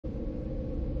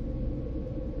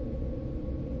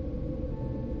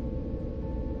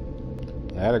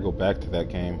I had to go back to that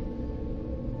game.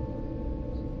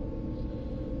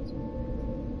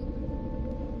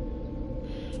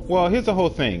 Well, here's the whole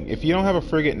thing. If you don't have a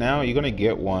frigate now, you're gonna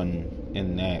get one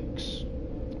in next.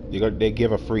 They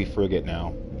give a free frigate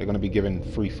now. They're gonna be giving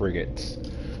free frigates.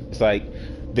 It's like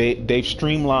they've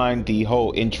streamlined the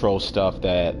whole intro stuff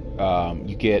that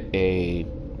you get a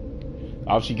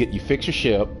obviously you fix your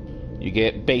ship, you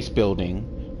get base building.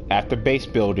 After base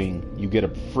building, you get a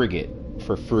frigate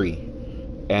for free,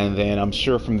 and then I'm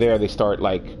sure from there they start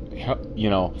like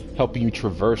helping you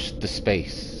traverse the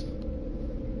space,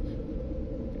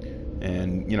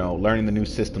 and learning the new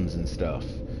systems and stuff.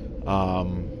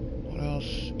 What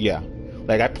else? Yeah,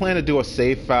 like I plan to do a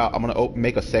save file. I'm gonna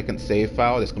make a second save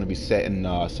file that's gonna be set in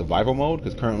survival mode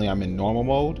because currently I'm in normal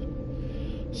mode.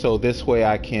 So this way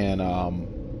I can,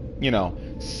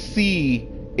 see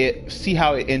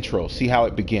how it intros, see how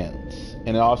it begins,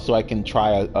 and also I can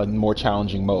try a more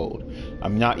challenging mode.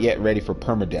 I'm not yet ready for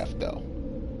permadeath though,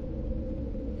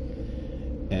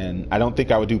 and I don't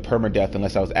think I would do permadeath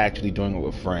unless I was actually doing it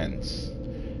with friends.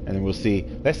 And then we'll see.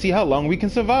 Let's see how long we can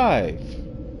survive.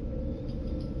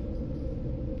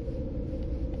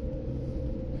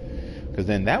 Because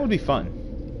then that would be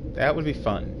fun. That would be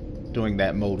fun, doing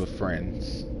that mode with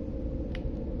friends.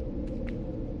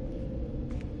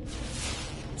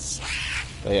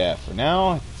 But yeah, for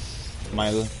now, it's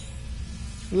my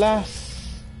last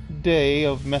day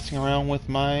of messing around with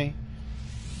my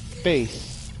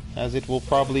base, as it will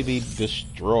probably be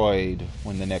destroyed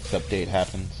when the next update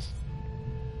happens.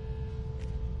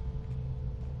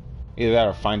 Either that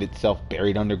or find itself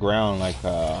buried underground like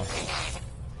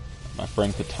my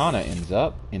friend Katana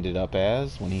ended up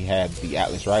as when he had the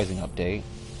Atlas Rising update.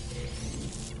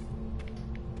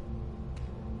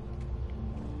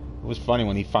 It was funny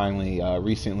when he finally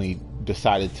recently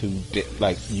decided to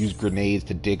use grenades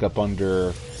to dig up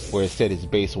under where it said his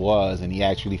base was, and he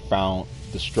actually found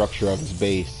the structure of his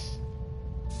base.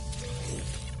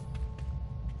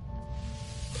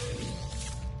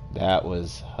 That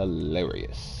was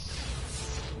hilarious.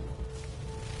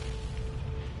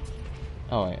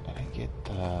 Oh wait, I didn't get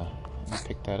let me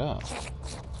pick that up.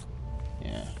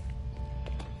 Yeah.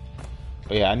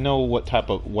 But yeah, I know what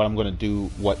I'm gonna do,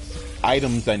 what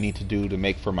items I need to do to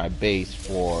make for my base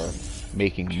for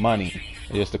making money.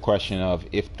 It's just a question of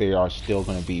if they are still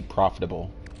gonna be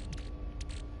profitable.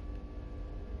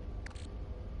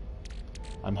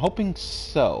 I'm hoping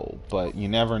so, but you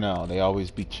never know. They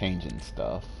always be changing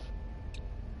stuff.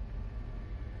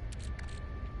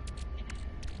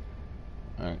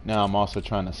 Alright, now I'm also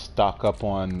trying to stock up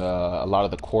on a lot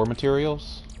of the core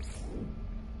materials.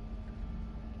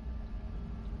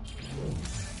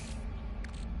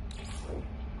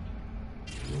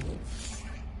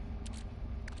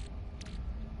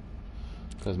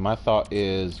 Because my thought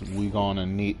is I'm gonna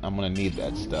need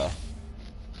that stuff.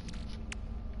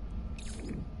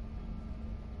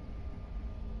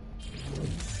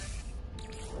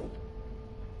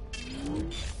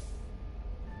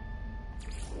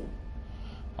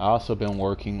 I also been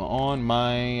working on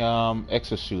my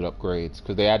exosuit upgrades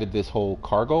because they added this whole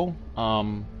cargo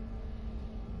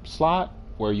slot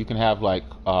where you can have like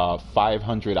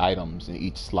 500 items in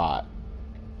each slot,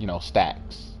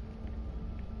 stacks.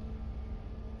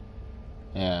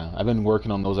 Yeah, I've been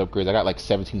working on those upgrades. I got like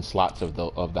 17 slots of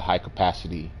the high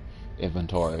capacity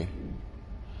inventory.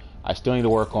 I still need to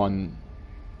work on.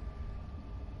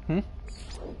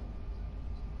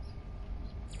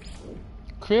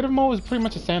 Creative mode is pretty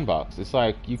much a sandbox. It's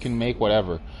like you can make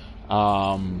whatever.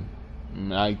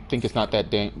 I think it's not that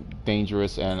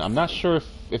dangerous, and I'm not sure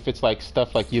if it's like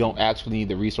stuff like you don't actually need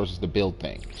the resources to build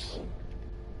things.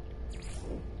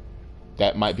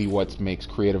 That might be what makes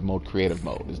creative mode,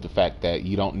 is the fact that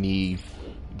you don't need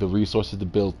the resources to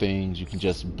build things, you can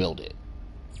just build it.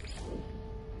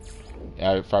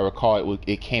 If I recall,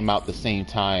 it came out the same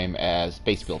time as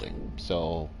base building,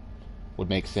 so would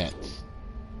make sense.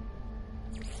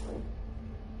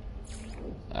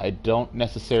 I don't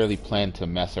necessarily plan to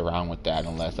mess around with that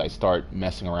unless I start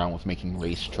messing around with making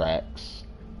racetracks.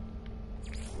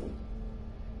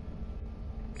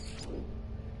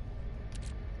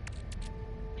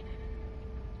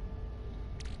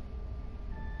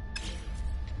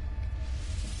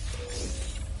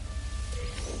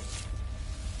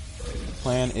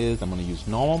 Plan is I'm going to use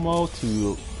normal mode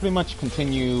to pretty much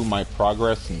continue my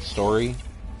progress and story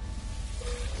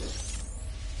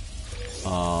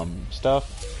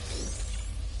stuff.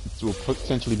 This will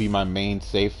potentially be my main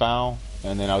save file,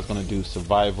 and then I was going to do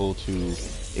survival to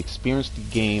experience the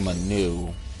game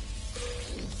anew,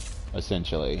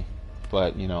 essentially,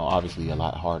 but obviously a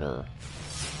lot harder.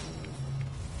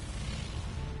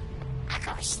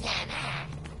 The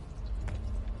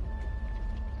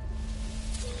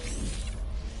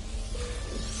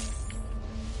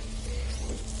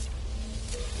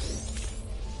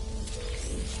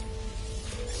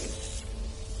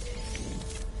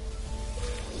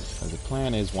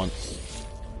plan is once...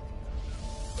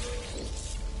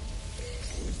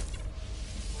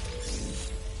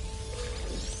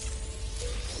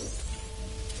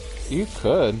 You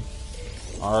could.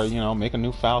 Or, you know, make a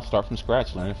new file, start from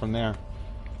scratch, learn it from there.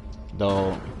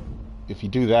 Though, if you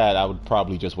do that, I would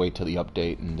probably just wait till the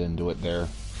update and then do it there.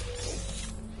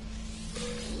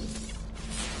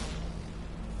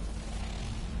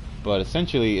 But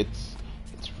essentially, it's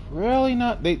really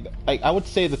not... I would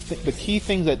say the key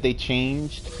things that they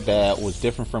changed that was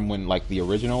different from when, like, the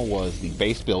original was the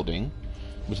base building,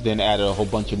 which then added a whole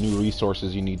bunch of new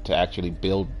resources you need to actually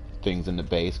build things in the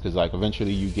base, because, like,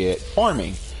 eventually you get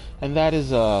farming, and that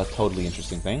is a totally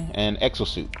interesting thing. And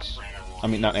exosuits. I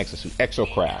mean, not exosuits,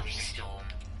 exocrafts.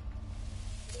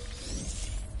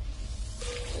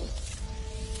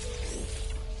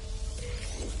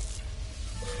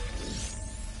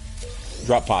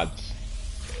 Drop pods.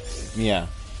 Yeah.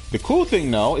 The cool thing,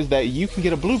 though, is that you can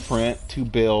get a blueprint to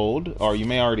build, or you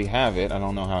may already have it, I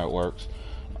don't know how it works,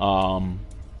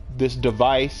 this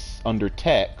device under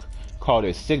tech called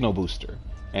a signal booster.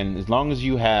 And as long as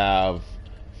you have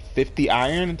 50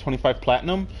 iron and 25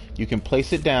 platinum, you can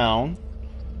place it down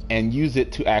and use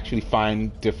it to actually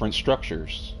find different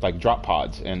structures, like drop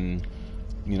pods and,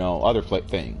 you know, other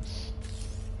things.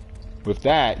 With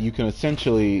that, you can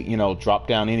essentially, you know, drop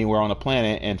down anywhere on the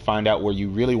planet and find out where you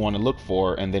really want to look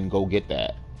for and then go get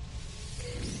that.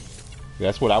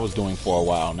 That's what I was doing for a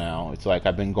while now. It's like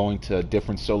I've been going to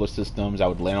different solar systems. I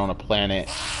would land on a planet,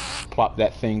 plop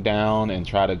that thing down, and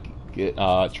try to get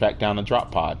track down a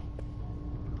drop pod.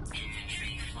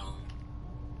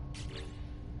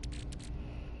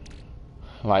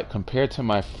 Like, compared to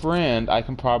my friend, I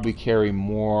can probably carry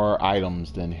more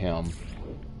items than him,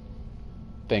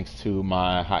 thanks to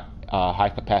my high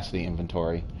capacity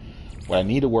inventory. What I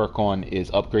need to work on is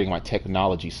upgrading my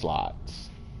technology slots.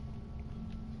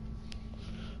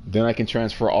 Then I can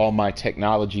transfer all my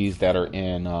technologies that are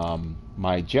in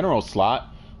my general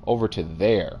slot over to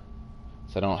there,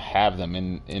 so I don't have them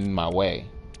in my way.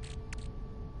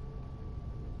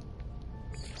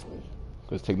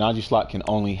 Because technology slot can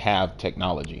only have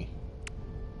technology.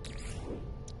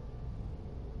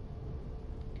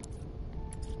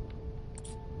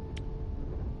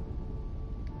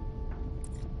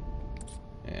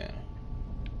 Yeah.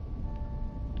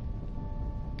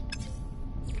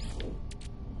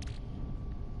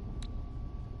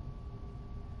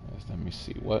 Let me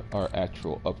see, what are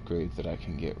actual upgrades that I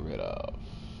can get rid of?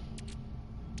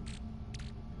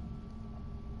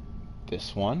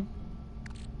 This one.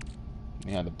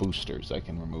 Yeah, the boosters, I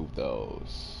can remove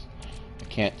those. I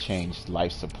can't change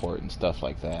life support and stuff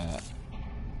like that.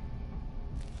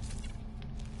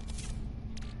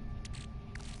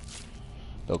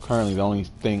 Though currently the only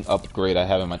thing upgrade I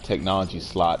have in my technology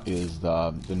slot is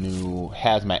the new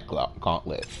hazmat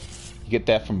gauntlet. You get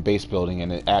that from base building,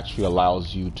 and it actually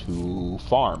allows you to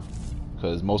farm,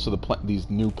 because most of these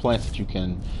new plants that you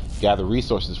can gather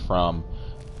resources from,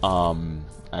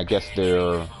 I guess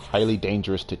they're highly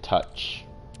dangerous to touch.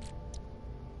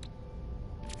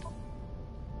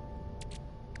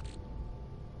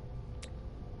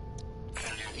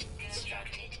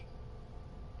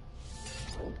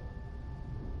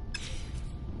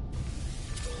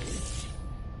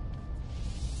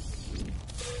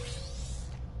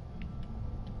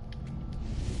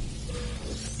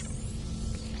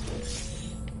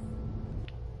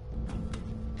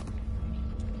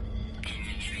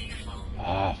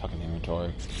 Fucking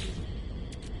inventory.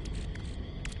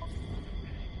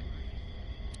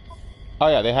 Oh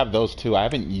yeah, they have those too. I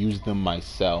haven't used them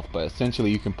myself, but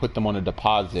essentially you can put them on a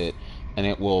deposit and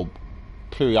it will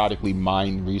periodically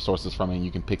mine resources from it and you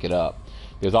can pick it up.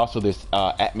 There's also this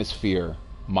atmosphere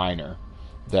miner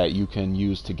that you can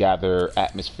use to gather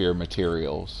atmosphere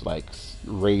materials like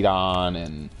radon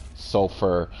and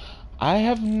sulfur. I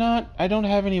don't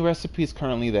have any recipes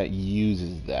currently that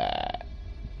uses that,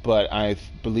 but I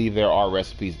believe there are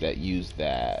recipes that use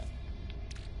that.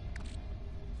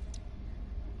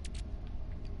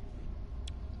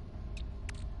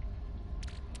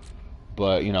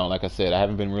 But, you know, like I said, I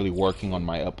haven't been really working on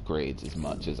my upgrades as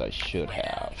much as I should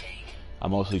have. I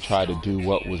mostly tried to do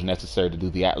what was necessary to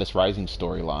do the Atlas Rising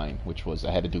storyline, which was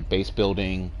I had to do base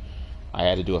building, I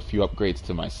had to do a few upgrades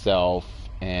to myself,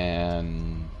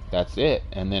 and that's it.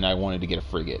 And then I wanted to get a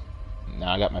frigate.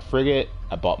 Now I got my frigate,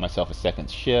 I bought myself a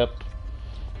second ship,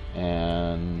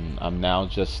 and I'm now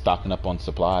just stocking up on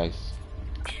supplies.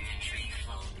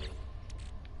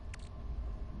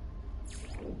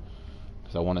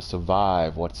 Because I want to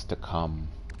survive what's to come.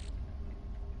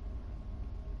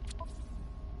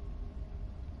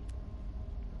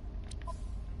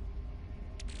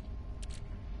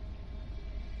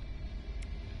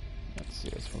 Let's see,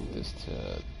 let's move this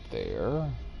to there.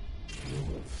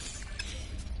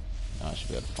 Now I should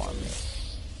be able to farm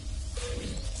this.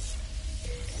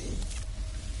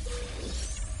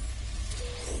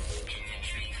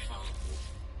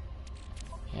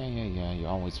 Yeah, you're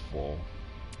always full.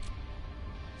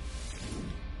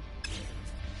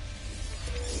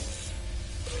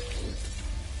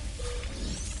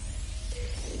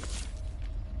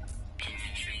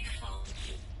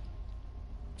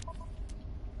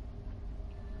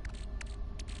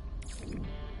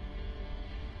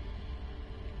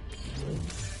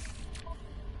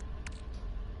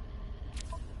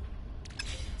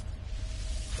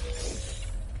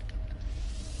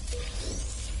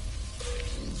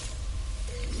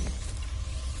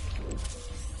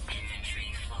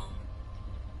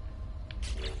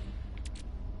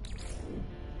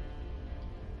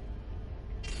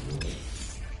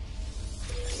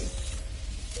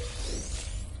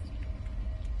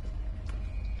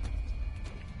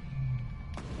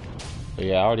 But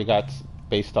yeah, I already got,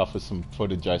 based off of some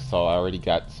footage I saw, I already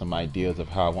got some ideas of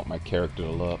how I want my character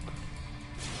to look.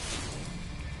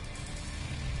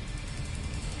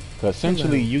 Because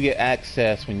essentially, you get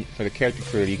access for the character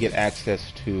creator. You get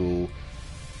access to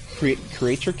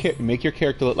make your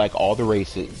character look like all the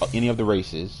races, any of the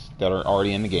races that are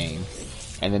already in the game,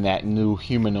 and then that new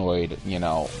humanoid,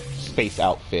 space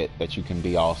outfit that you can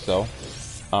be also.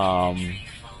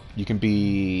 You can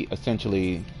be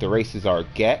essentially, the races are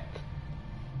Gek,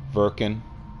 Verkin,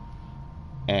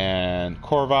 and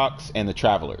Korvox, and the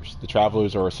Travelers. The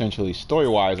Travelers are essentially,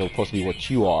 story-wise, are supposed to be what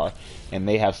you are, and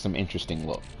they have some interesting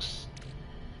looks.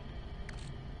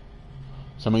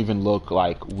 Some even look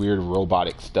like weird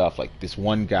robotic stuff. Like this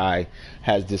one guy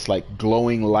has this like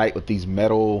glowing light with these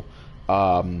metal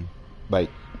like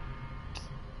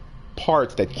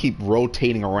parts that keep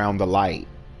rotating around the light,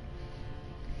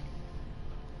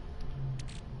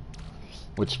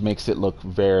 which makes it look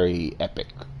very epic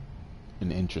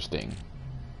and interesting.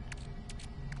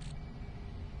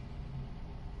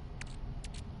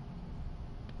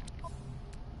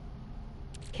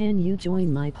 Can you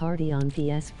join my party on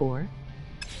PS4?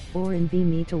 Or in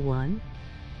V-Meter 1?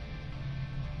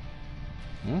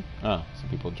 Oh, some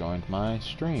people joined my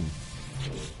stream.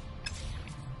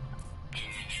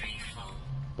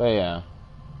 But yeah.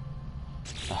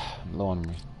 I'm low on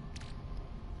me.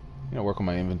 Work on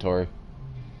my inventory.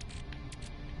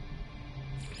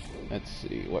 Let's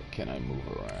see, what can I move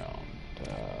around?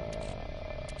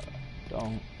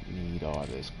 Don't need all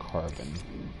this carbon.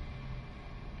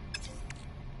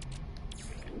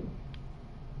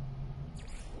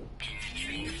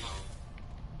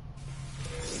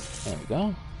 There we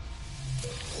go.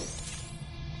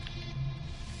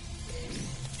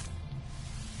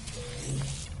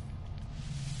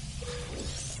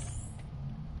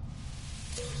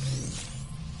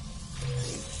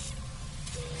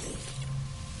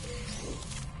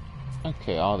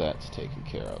 Okay, all that's taken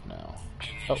care of now.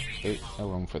 Oh, wait, no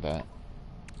room for that.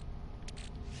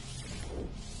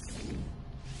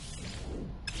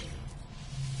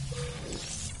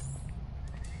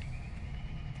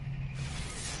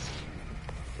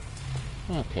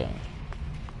 Okay.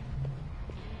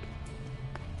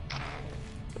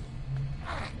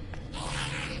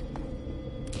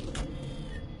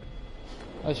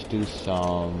 Let's do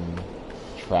some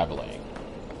traveling.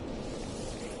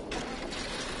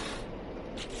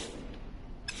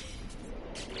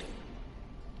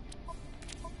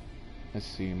 Let's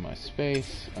see my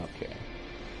space. Okay.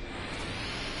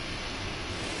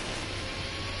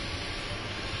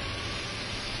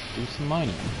 Do some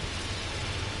mining.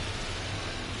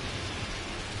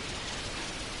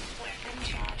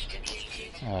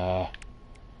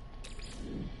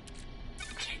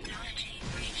 Technology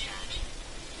recharge.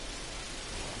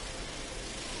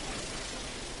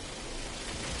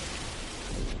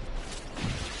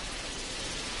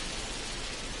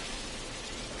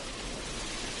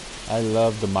 I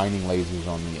love the mining lasers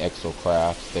on the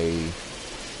exocrafts.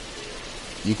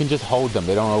 You can just hold them,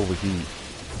 they don't overheat.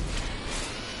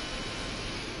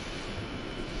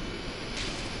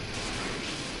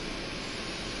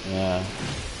 Yeah.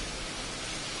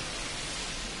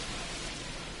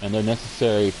 And they're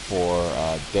necessary for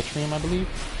Detrium, I believe.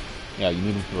 Yeah, you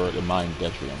need them for to mine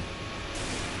Detrium.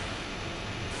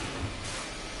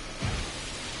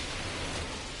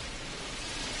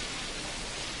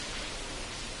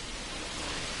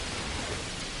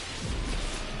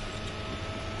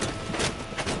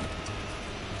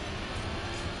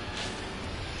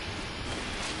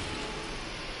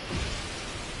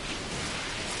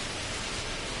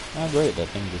 Ah, great, that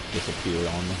thing just disappeared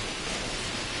on me.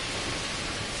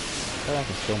 But I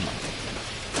can still mount it.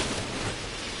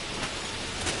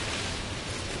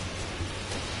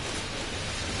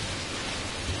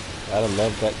 Gotta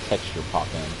love that texture pop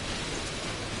in.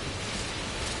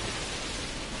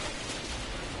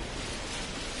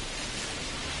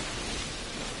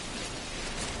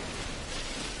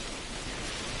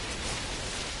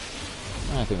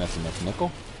 I think that's enough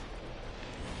nickel.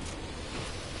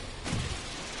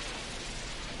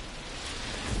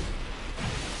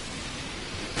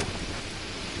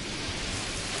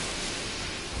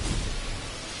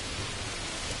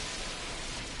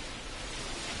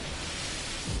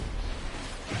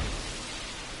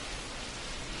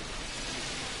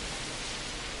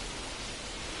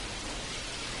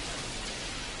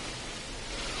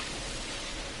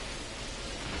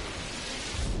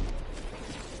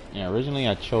 Yeah, originally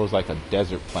I chose like a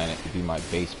desert planet to be my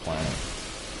base planet.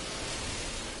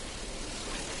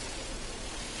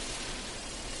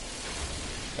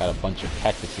 Got a bunch of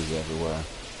cactuses everywhere.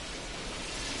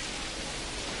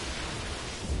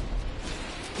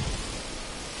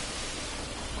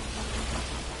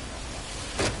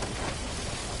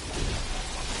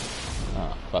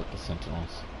 Ah, fuck the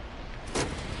sentinels.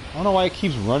 I don't know why it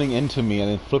keeps running into me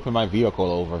and then flipping my vehicle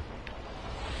over.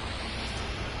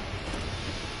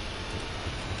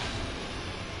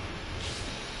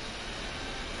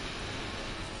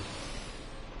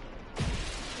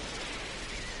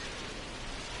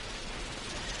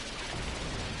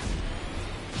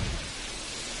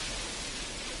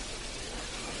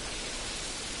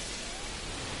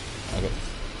 Okay.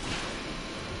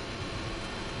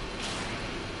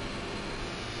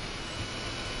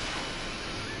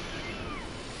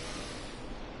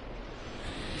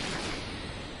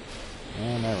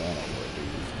 And I ran over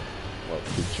the what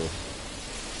creature.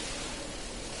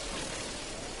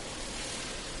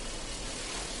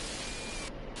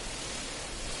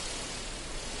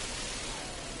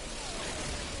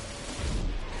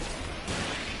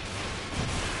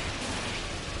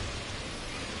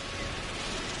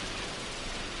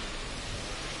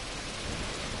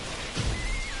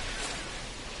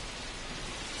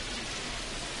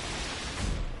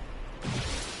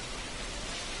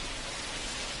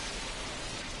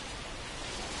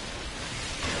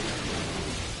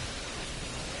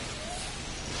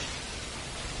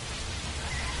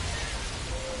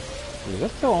 Is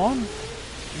that still on?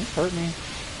 It hurt me.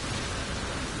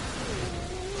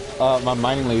 My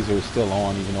mining laser is still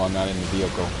on even though I'm not in the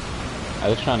vehicle. I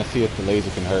was trying to see if the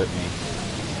laser can hurt me.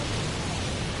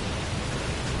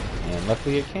 And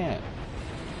luckily it can't.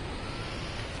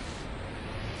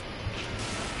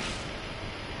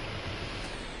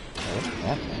 Oh, what's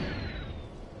that thing?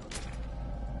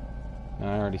 No,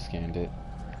 I already scanned it.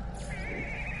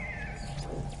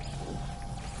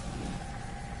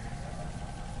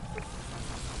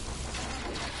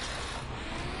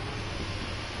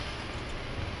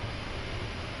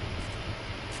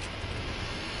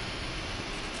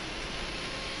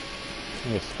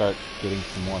 I'm gonna start getting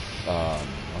some more,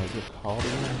 what is it called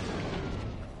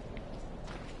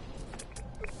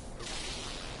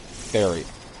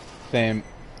again?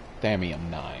 Thamium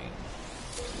 9.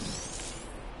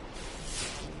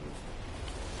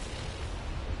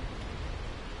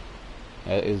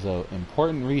 That is an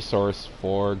important resource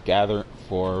for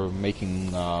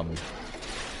making,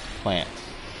 plants.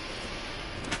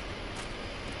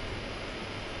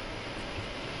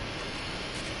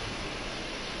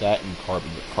 That and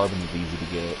carbon, but carbon is easy to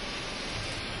get.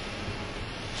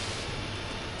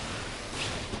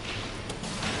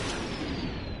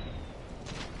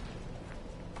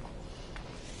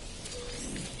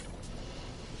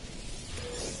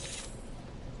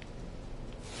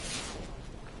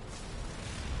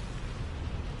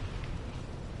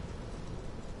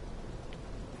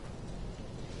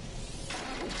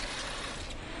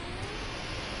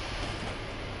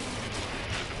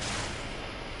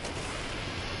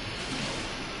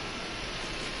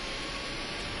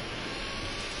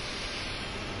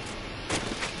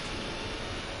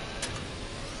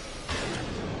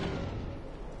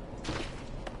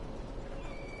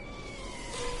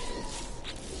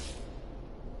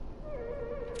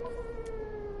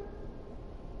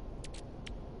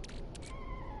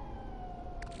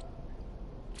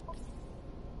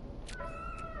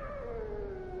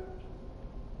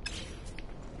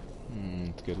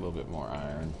 Let's get a little bit more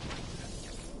iron.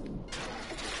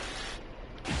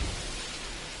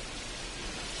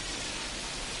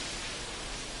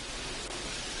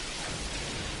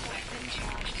 Weapon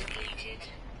charge depleted.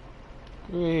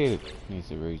 Great, it needs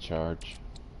to recharge.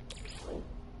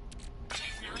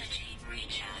 Technology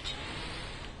recharge.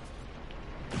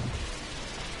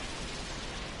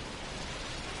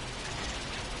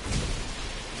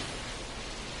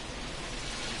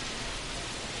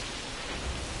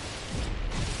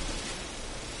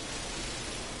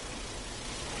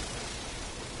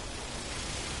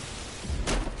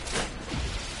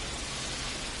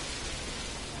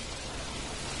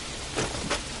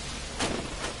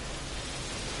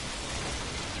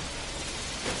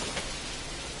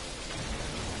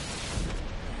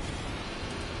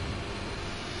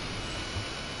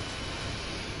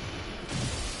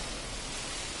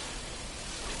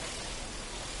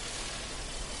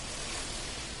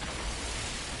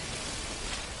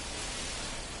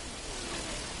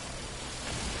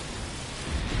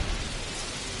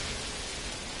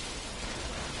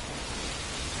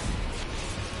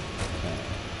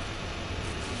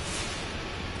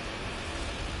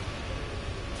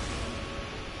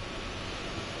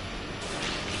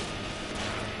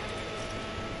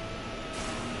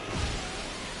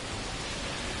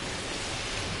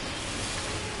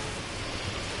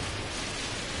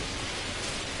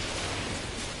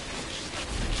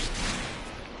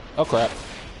 Oh crap.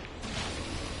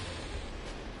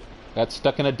 Got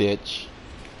stuck in a ditch.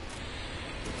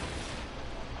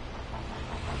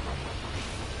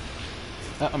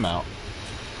 I'm out.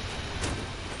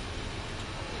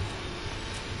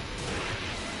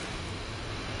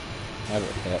 I've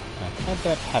had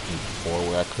that happen before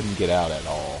where I couldn't get out at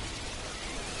all.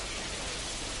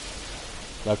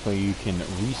 Luckily you can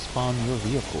respawn your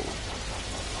vehicle.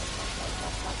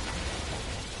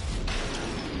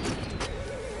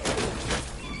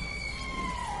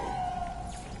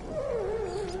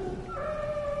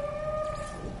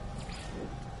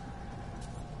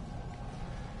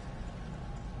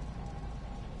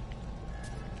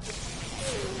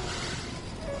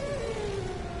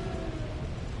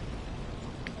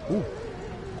 Ooh.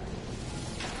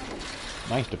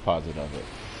 Nice deposit of it.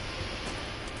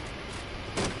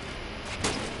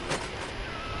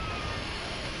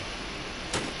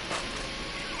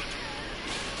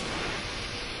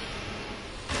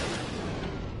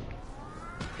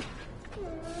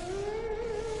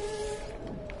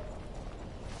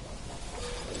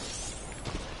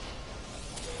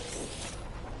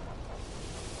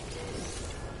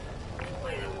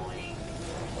 Weather warning.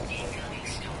 Incoming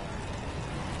storm.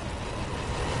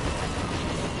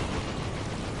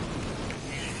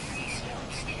 Delivery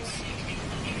stops in 60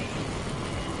 countries.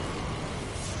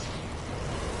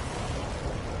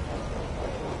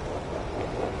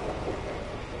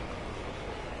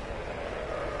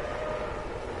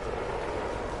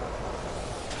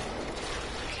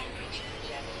 Temperature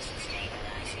levels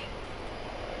stabilizing.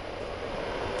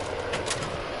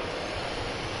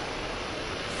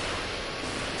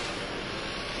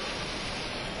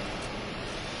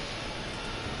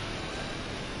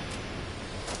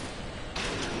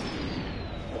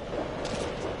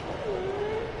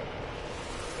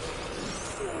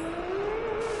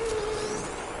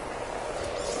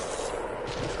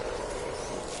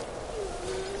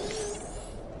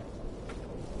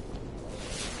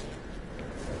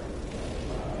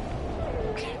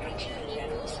 Temperature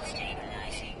levels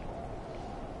stabilizing.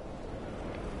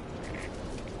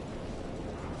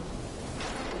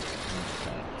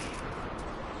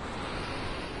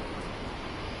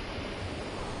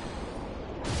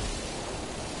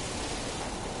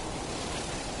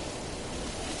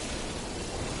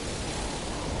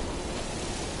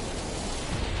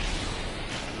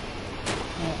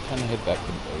 Time to head back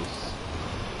to base.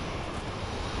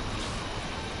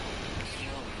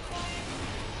 Fuel required.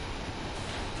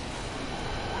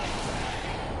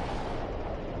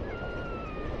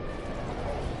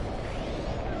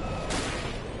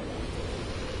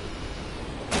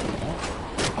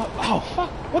 Oh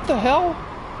fuck! What the hell?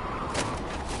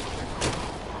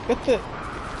 Get the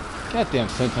goddamn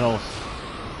sentinels!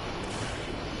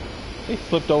 They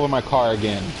flipped over my car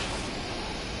again.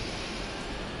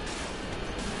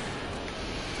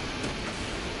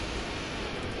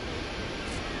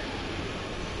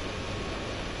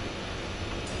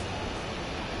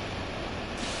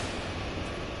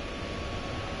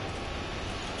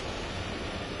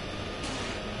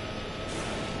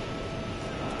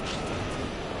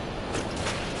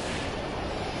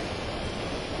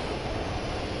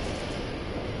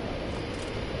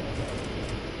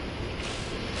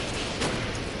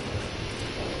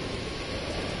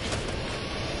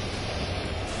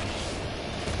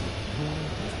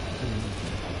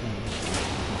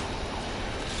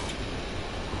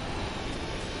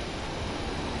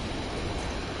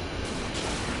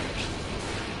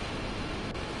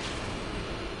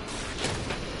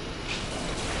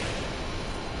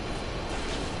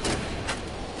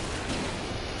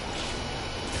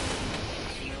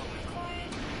 Fuel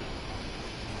required.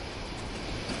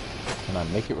 Can I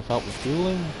make it without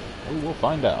refueling? We will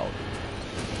find out.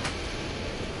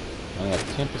 I have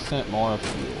 10% more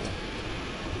fuel.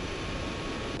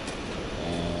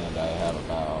 And I have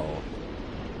about...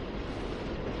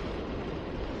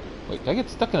 Wait, did I get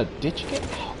stuck in a ditch again?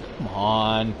 Oh, come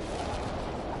on.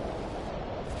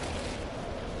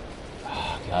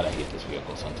 Oh, God, I hate this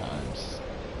vehicle sometimes.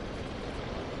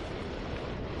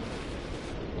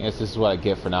 I guess this is what I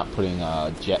get for not putting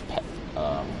a jetpack,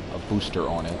 a booster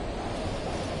on it.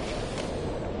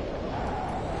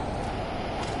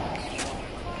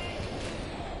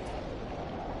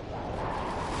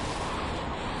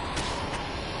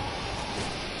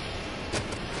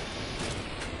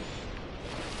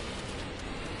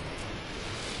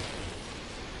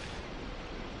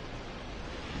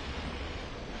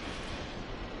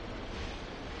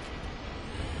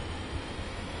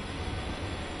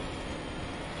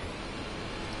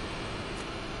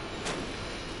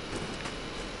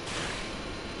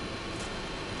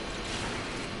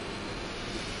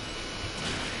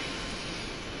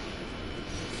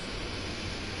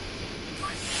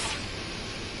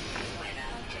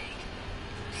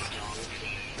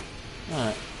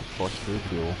 Alright, force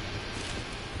refuel.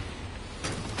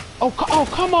 Oh, oh,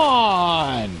 come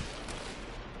on!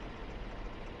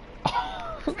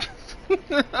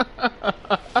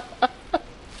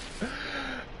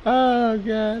 Oh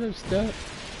god, I'm stuck.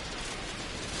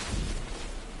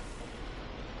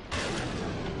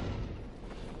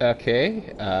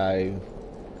 Okay, I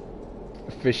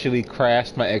officially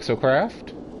crashed my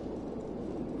exocraft.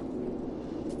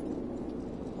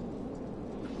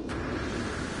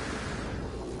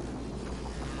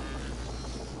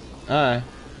 Alright.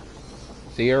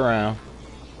 See you around.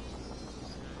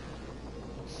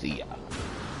 See ya.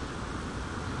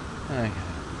 I gotta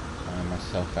find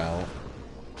myself out.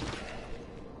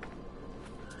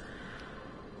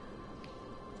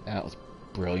 That was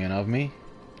brilliant of me.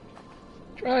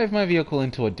 Drive my vehicle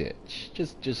into a ditch.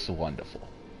 Just wonderful.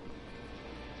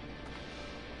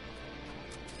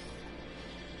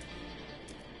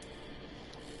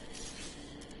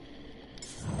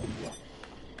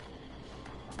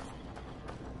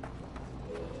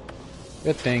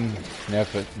 Good thing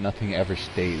nothing ever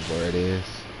stays where it is.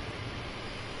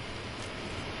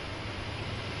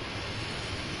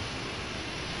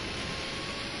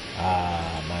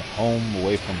 Ah, my home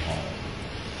away from home.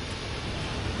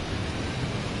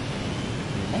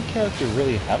 Does my character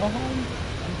really have a home?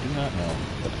 I do not know.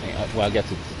 But well, I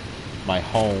guess it's my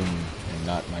home and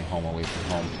not my home away from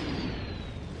home.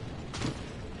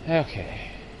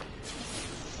 Okay.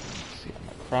 Let's see how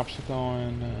my crops are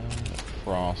going. The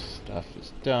frost stuff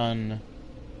is done.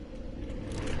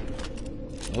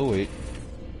 Oh wait.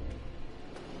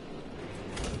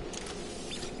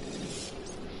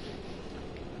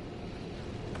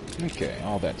 Okay,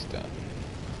 all that's done.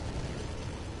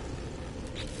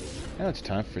 Now it's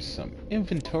time for some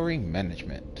inventory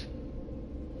management.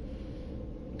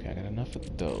 Okay, I got enough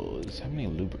of those. How many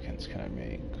lubricants can I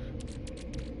make?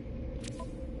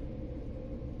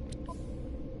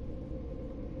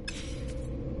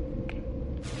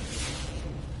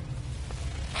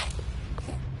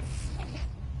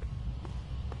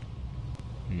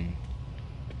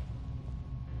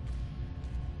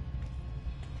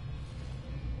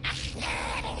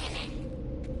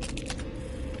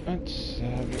 Let's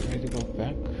get ready to go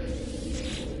back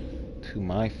to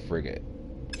my frigate.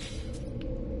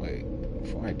 Wait,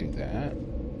 before I do that...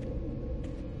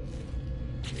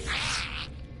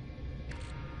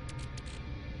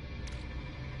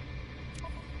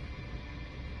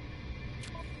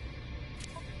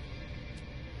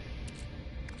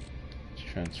 let's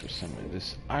transfer some of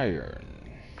this iron.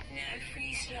 No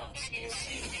free slots in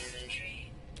suit inventory.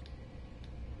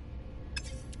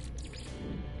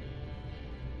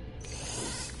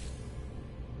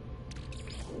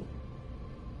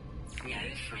 No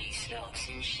free slots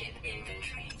in ship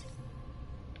inventory.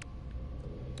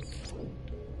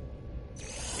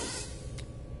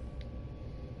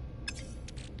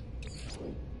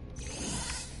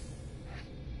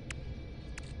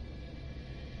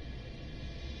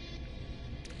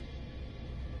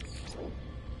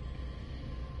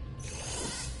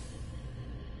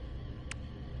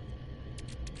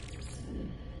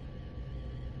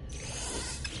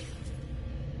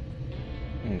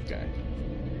 Okay.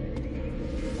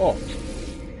 Off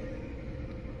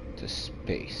to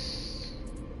space.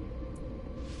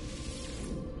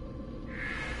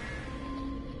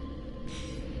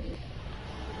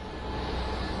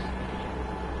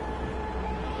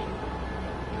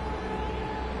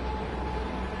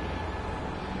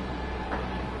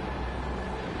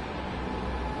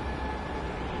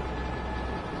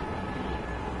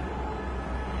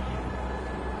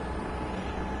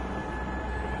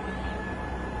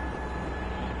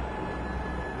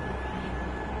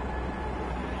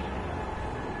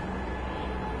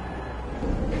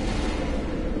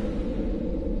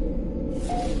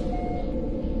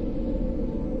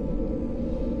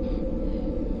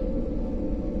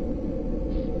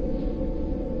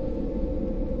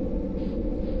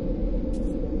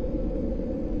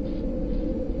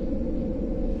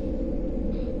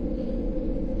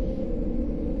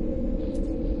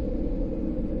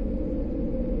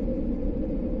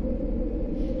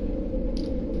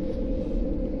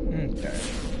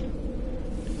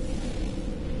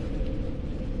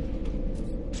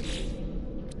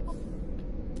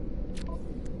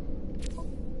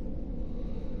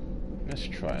 Let's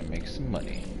try and make some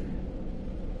money.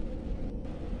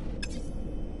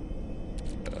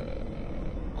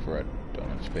 Crud, don't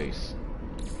have space.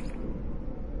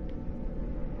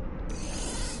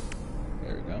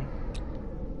 There we go.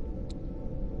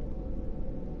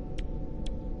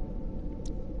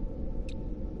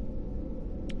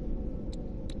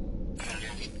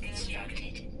 Product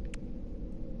constructed.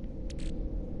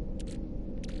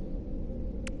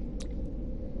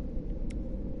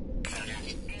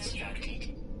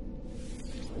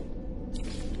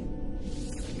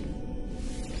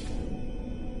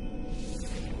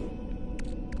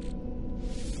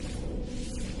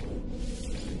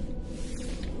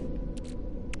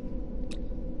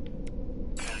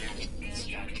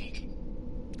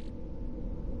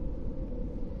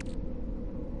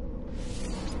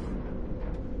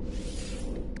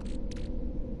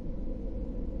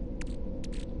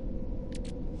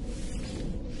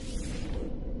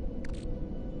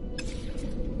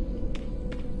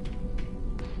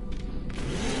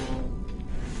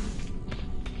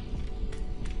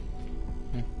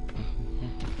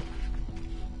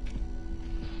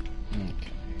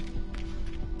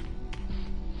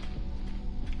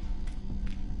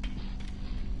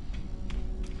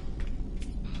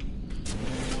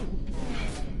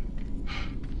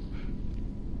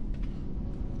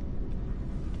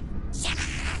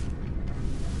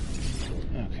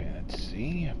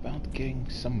 getting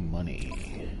some money.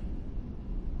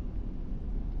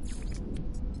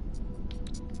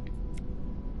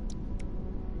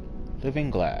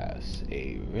 Living glass,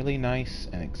 a really nice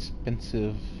and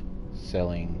expensive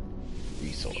selling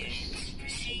resource.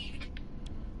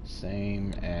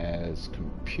 Same as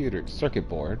computer circuit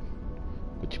board,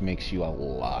 which makes you a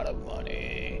lot of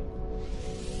money.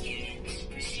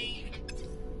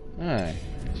 Alright,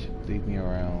 should leave me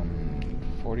around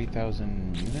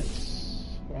 40,000 units,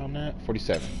 around that?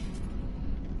 47.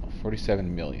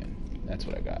 47 million. That's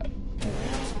what I got.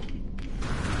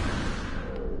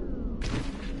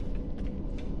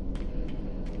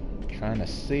 Trying to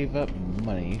save up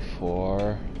money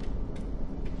for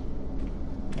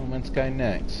No Man's Sky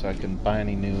next, so I can buy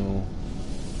any new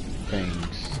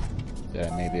things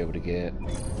that I may be able to get.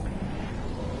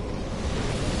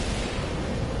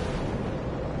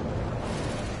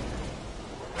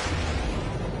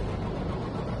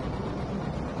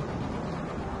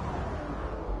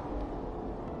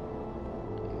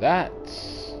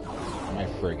 That's my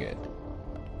frigate.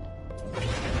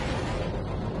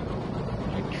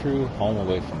 My true home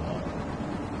away from home.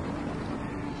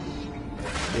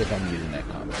 If I'm using that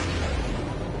comment.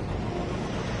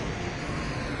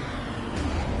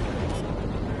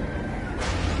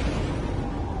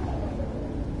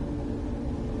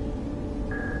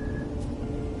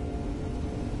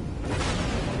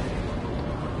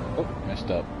 Oh, messed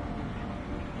up.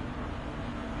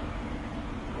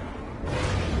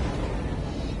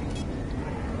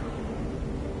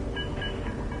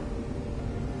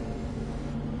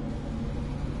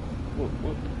 Whoa,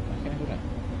 I can't do that.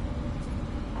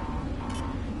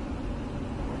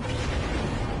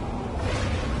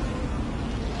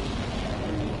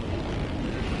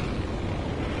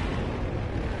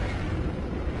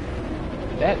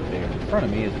 That there in front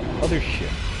of me is another ship.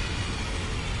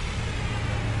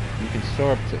 You can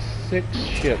store up to 6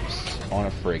 ships on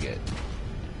a frigate.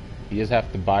 You just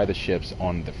have to buy the ships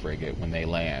on the frigate when they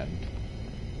land.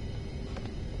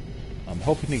 I'm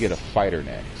hoping to get a fighter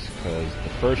next, because the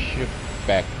first ship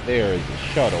back there is a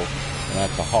shuttle, and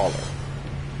that's a hauler.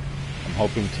 I'm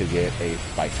hoping to get a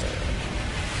fighter.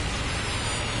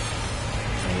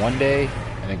 And one day,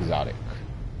 an exotic.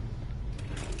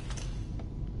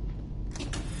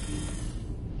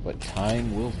 But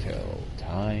time will tell.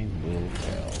 Time will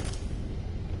tell.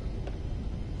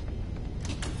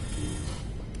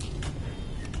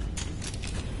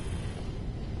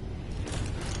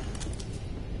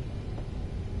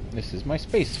 This is my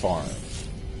space farm.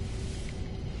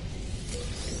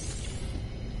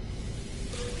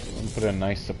 I'm gonna put a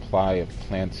nice supply of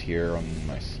plants here on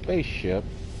my spaceship,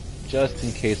 just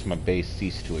in case my base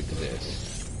ceased to exist.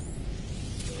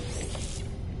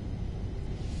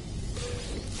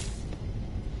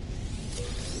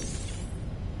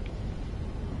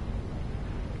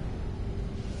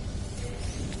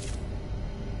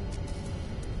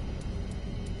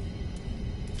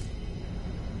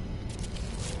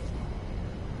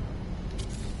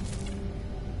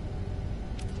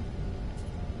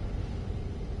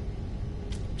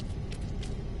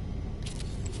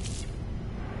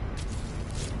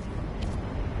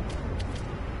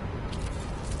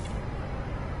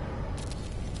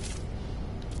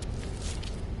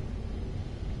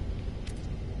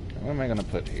 What am I gonna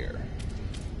put here?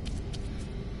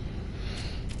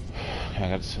 I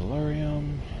got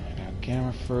Solarium, I got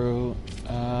Gamma Fruit,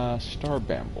 Star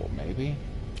Bamble, maybe?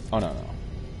 Oh, no.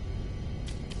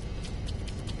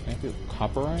 Maybe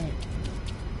Copperite?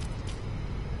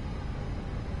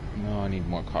 No, I need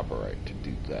more Copperite to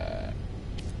do that.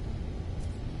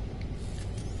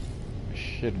 I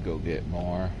should go get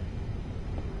more.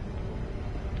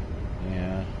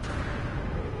 Yeah.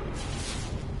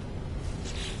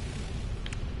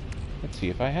 Let's see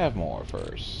if I have more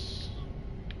first.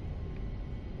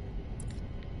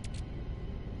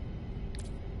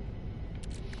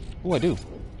 Oh, I do.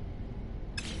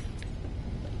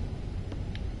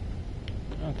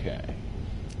 Okay.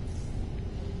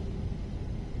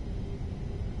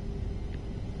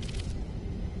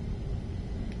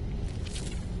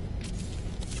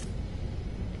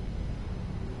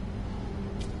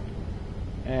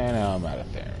 And now I'm out of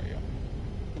therium.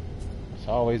 It's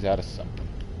always out of something.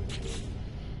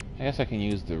 I guess I can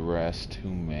use the rest to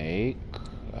make...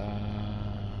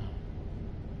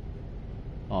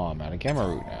 Oh, I'm out of gamma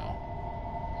root now.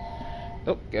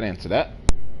 Oh, gotta answer that.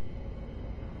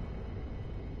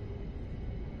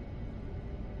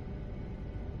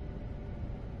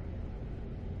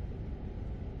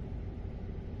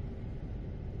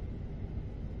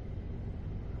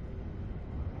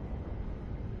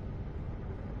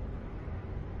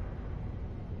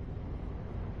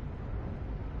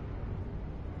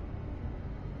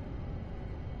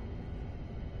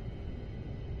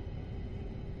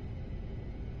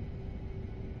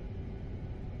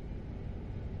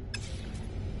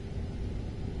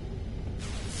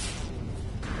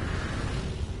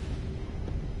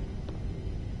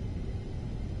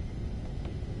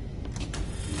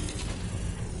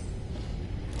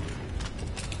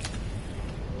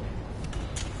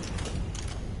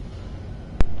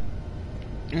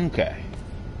 Okay.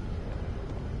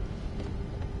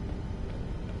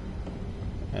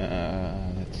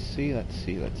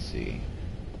 Let's see.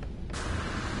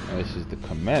 Now, this is the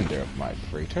commander of my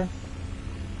freighter.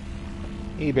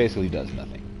 He basically does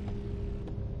nothing.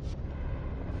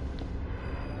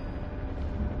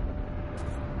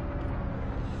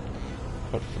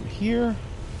 But from here,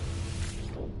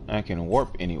 I can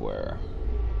warp anywhere.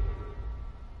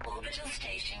 Orbital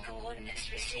station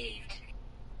coordinates received.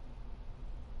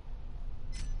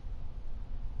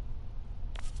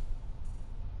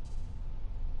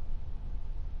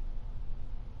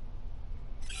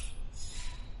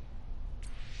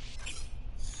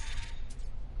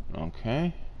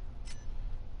 Okay.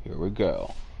 Here we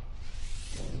go.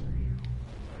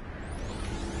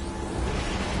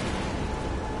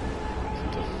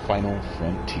 The final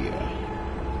frontier.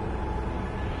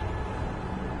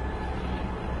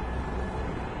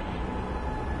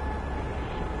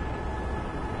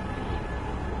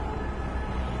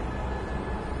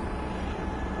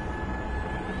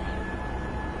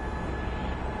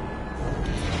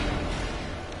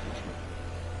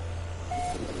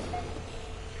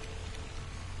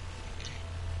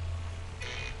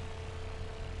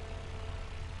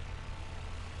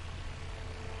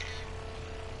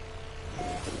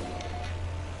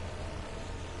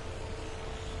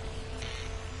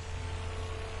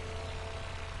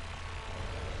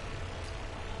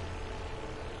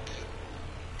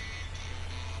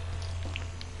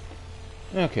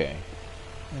 Okay,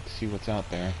 let's see what's out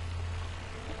there.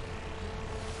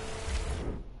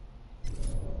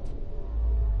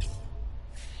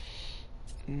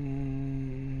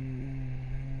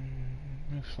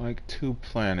 Looks like 2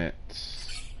 planets.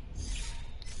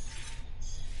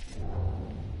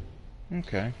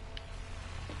 Okay.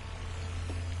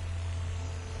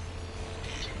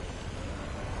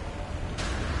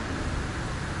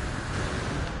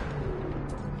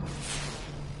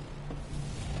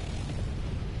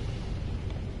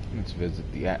 Let's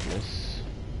visit the Atlas.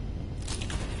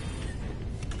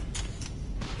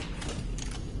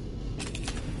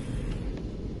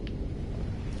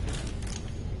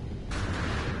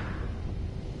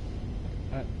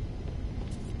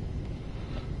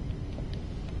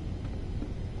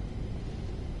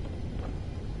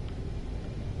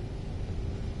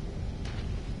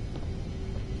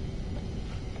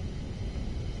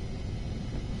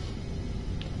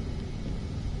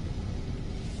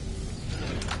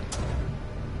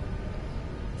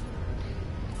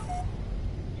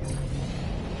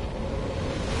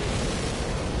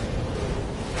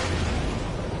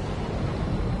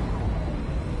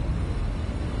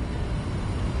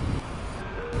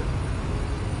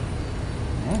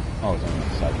 Oh, it's on the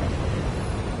other side now.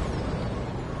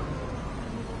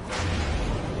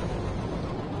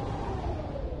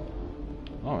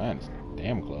 Oh man, it's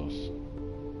damn close.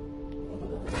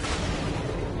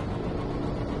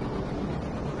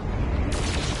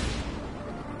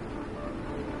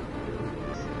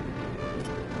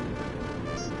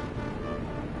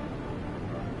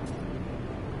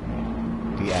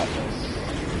 The Atlas.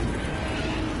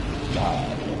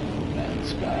 God of man's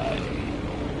sky.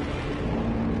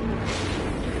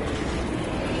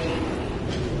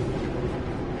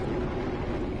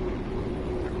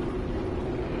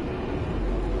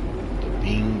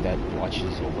 That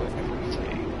watches over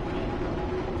everything.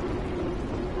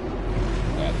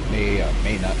 That may or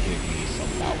may not give me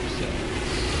some power cells.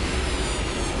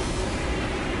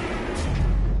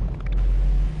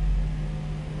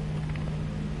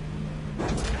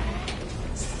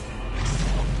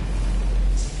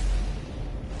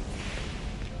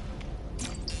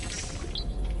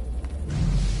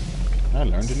 I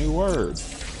learned a new word.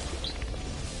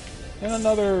 And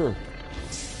another.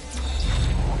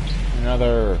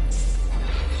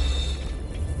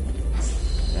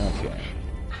 Okay.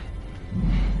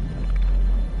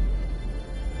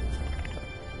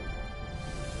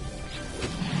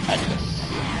 Atlas.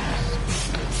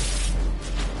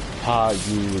 Pa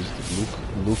used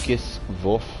Lucas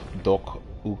Wolf Doc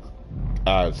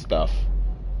stuff.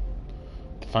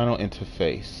 The final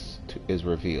interface is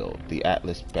revealed. The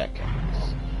Atlas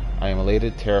beckons. I am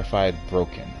elated, terrified,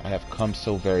 broken. I have come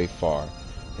so very far.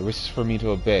 The risk is for me to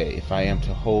obey. If I am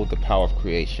to hold the power of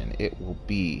creation, it will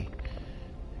be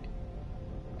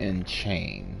in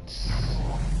chains.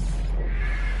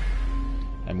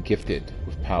 I'm gifted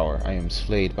with power. I am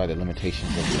slayed by the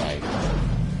limitations of life.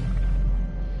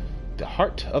 The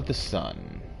heart of the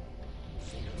sun.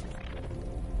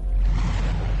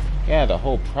 Yeah, the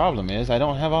whole problem is I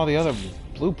don't have all the other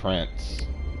blueprints.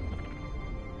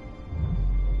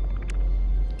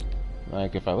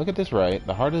 Like, if I look at this right,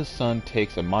 the heart of the sun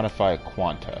takes a modified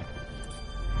quanta.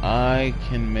 I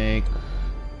can make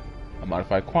a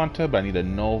modified quanta, but I need a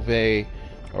Nove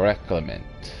Reclement.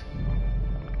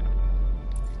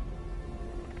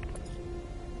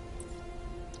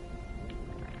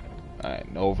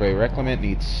 Alright, Nove Reclement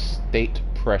needs state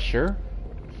pressure.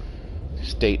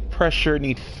 State pressure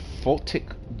needs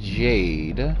Photic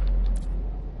Jade.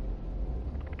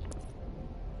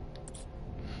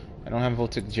 I don't have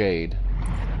Photic Jade.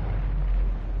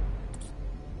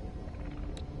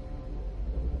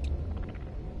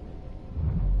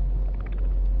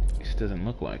 This doesn't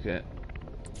look like it.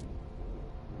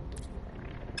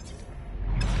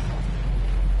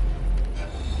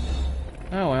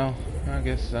 Oh well, I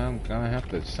guess I'm gonna have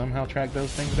to somehow track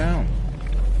those things down.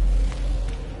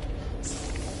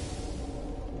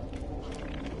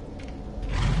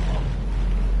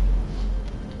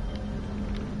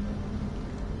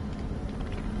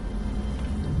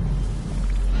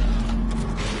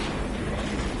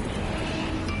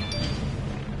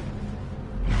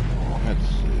 Let's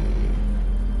see.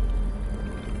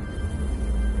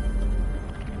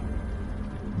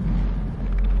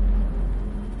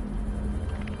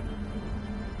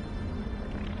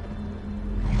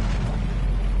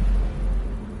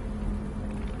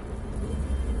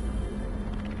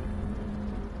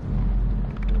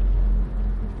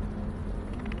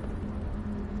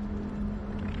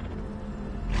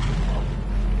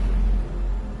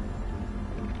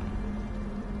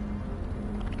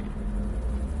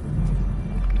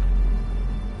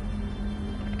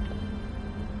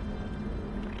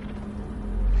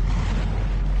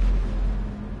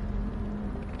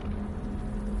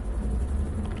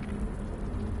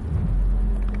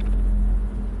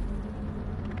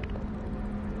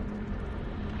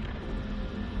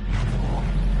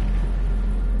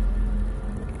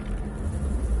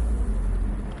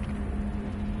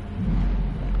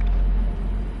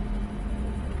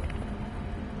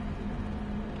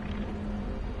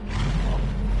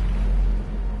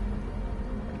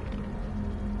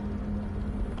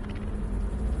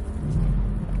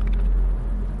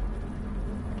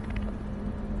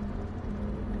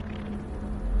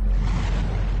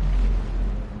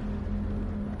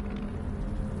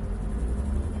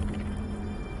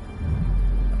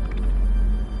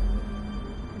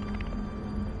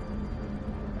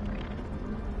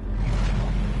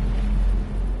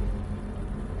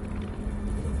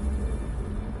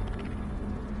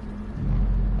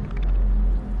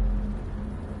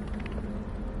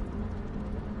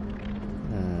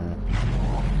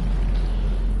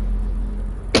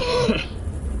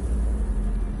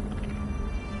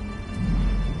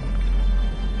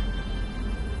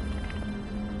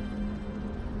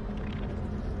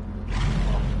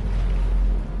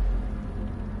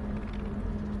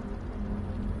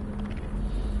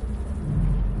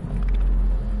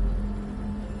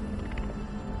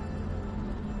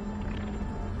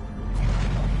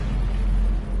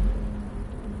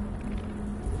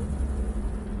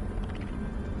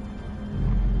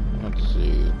 Let's see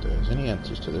if there's any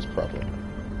answers to this problem.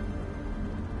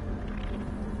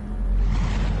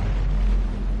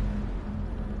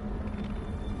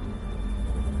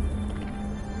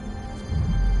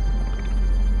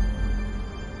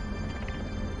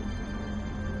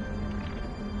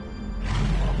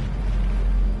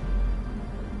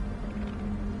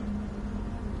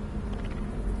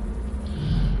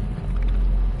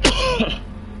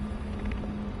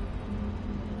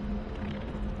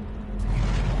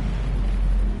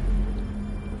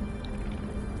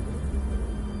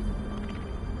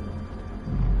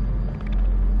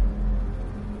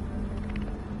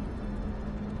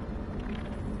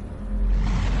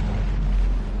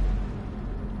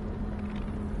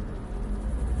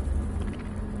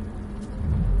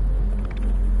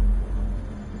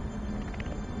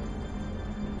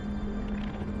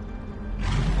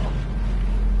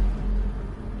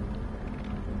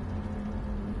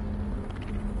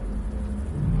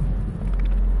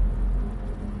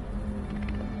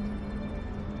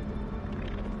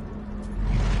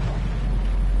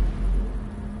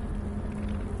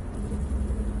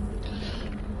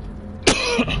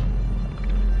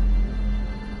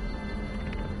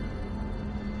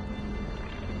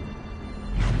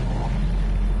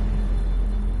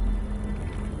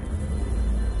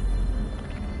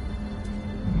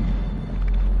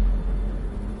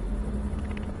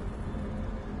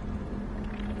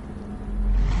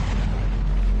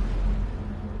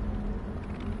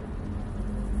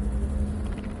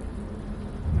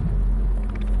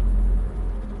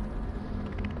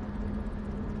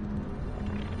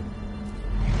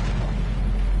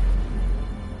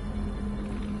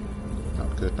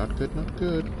 Not good, not good, not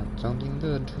good. Not sounding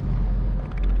good.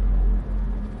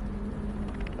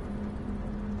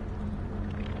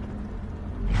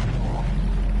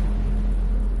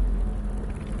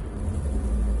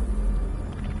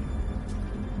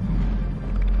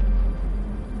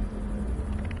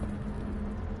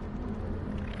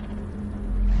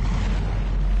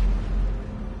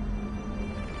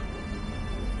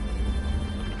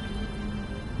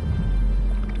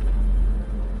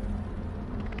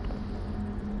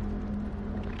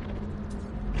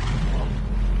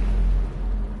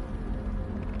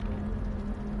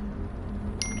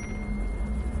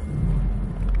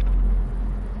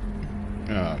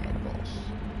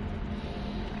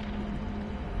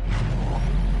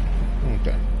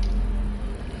 Okay.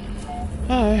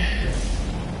 Alright.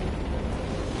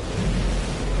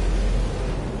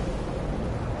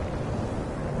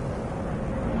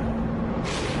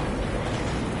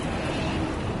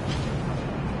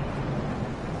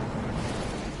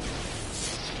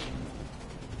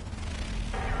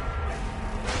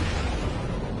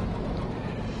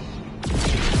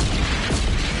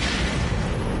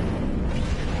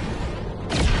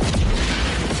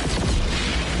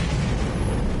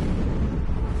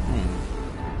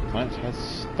 Plant has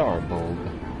Starbulb.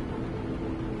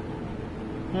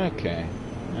 Okay.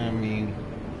 Let me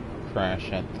crash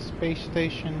at the space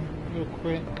station real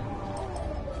quick.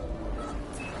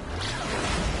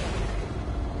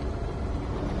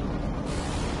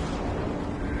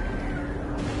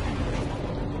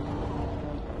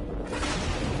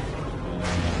 And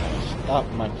I'm gonna stop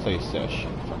my play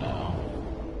session for now.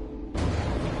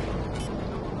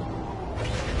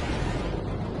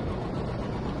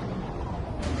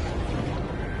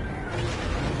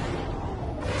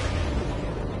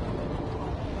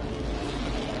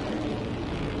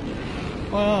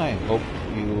 Well, I hope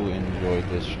you enjoyed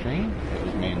this stream. It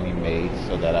was mainly made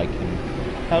so that I can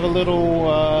have a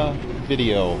little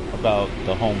video about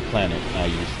the home planet I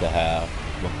used to have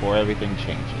before everything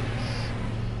changes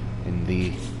in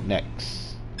the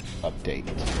next update.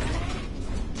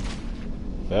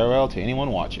 Farewell to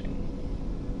anyone watching.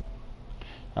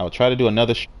 I will try to do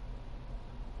another